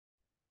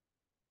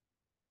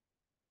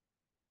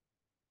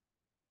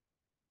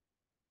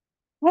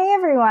Hey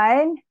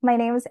everyone, my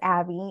name is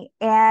Abby,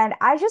 and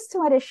I just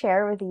want to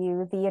share with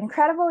you the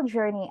incredible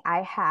journey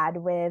I had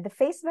with the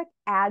Facebook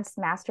Ads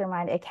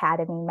Mastermind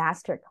Academy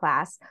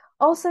Masterclass,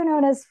 also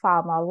known as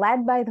FAMA,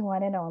 led by the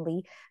one and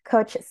only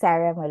Coach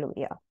Sarah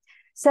Maluyo.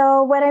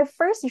 So, when I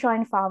first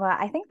joined FAMA,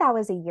 I think that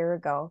was a year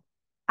ago,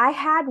 I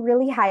had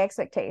really high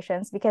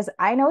expectations because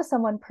I know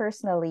someone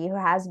personally who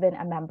has been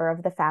a member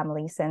of the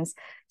family since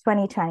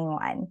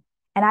 2021.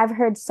 And I've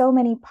heard so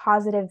many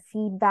positive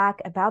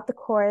feedback about the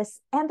course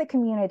and the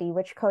community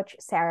which Coach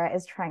Sarah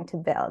is trying to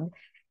build.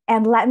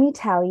 And let me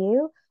tell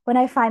you, when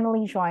I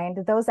finally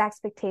joined, those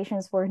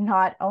expectations were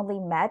not only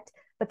met,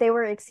 but they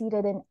were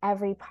exceeded in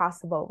every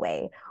possible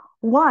way.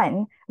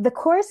 One, the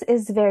course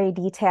is very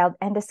detailed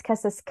and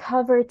discusses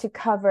cover to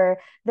cover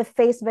the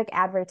Facebook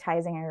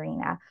advertising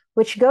arena,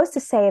 which goes to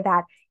say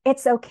that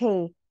it's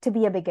okay to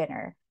be a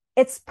beginner.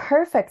 It's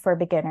perfect for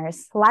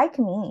beginners like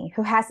me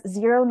who has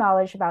zero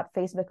knowledge about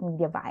Facebook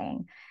media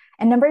buying.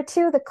 And number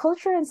two, the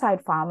culture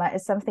inside Fama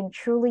is something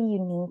truly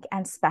unique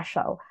and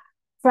special.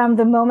 From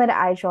the moment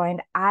I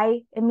joined,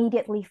 I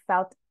immediately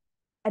felt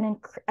an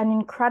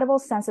incredible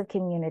sense of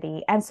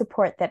community and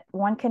support that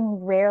one can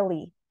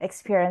rarely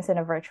experience in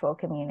a virtual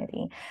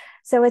community.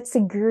 So it's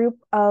a group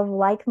of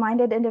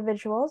like-minded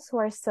individuals who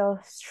are still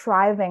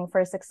striving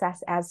for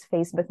success as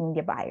Facebook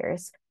media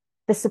buyers.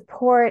 The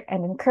support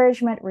and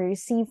encouragement we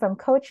receive from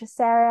Coach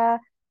Sarah,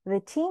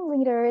 the team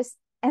leaders,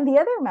 and the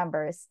other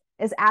members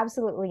is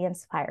absolutely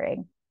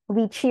inspiring.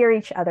 We cheer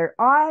each other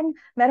on.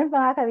 Meron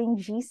pa nga kaming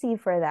GC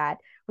for that.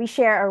 We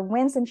share our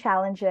wins and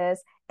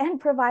challenges and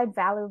provide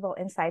valuable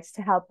insights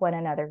to help one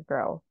another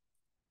grow.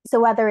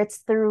 So, whether it's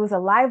through the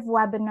live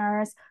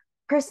webinars,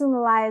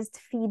 personalized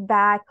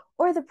feedback,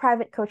 or the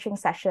private coaching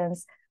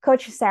sessions,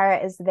 Coach Sarah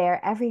is there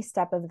every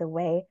step of the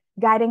way,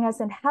 guiding us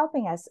and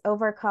helping us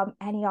overcome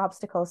any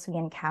obstacles we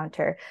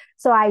encounter.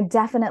 So, I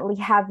definitely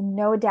have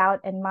no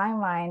doubt in my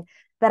mind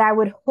that I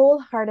would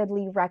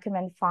wholeheartedly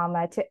recommend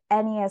FAMA to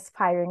any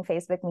aspiring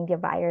Facebook media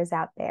buyers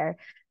out there.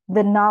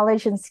 The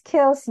knowledge and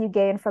skills you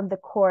gain from the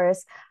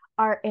course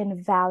are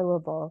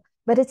invaluable,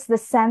 but it's the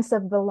sense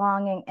of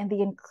belonging and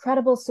the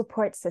incredible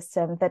support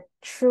system that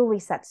truly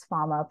sets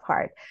FAMA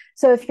apart.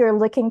 So if you're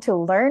looking to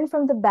learn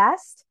from the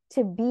best,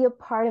 to be a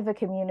part of a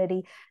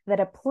community that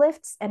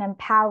uplifts and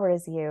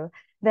empowers you,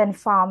 then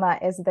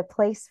FAMA is the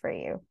place for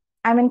you.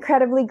 I'm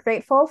incredibly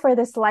grateful for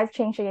this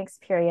life-changing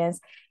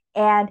experience,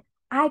 and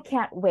I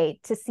can't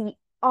wait to see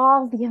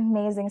all the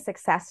amazing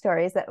success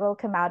stories that will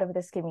come out of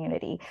this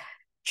community.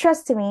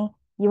 Trust me,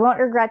 you won't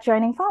regret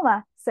joining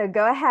FAMA. So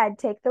go ahead,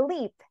 take the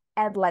leap,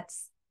 and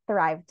let's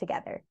thrive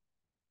together.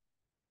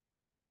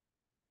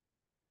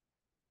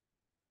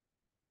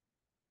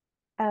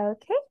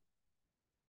 Okay,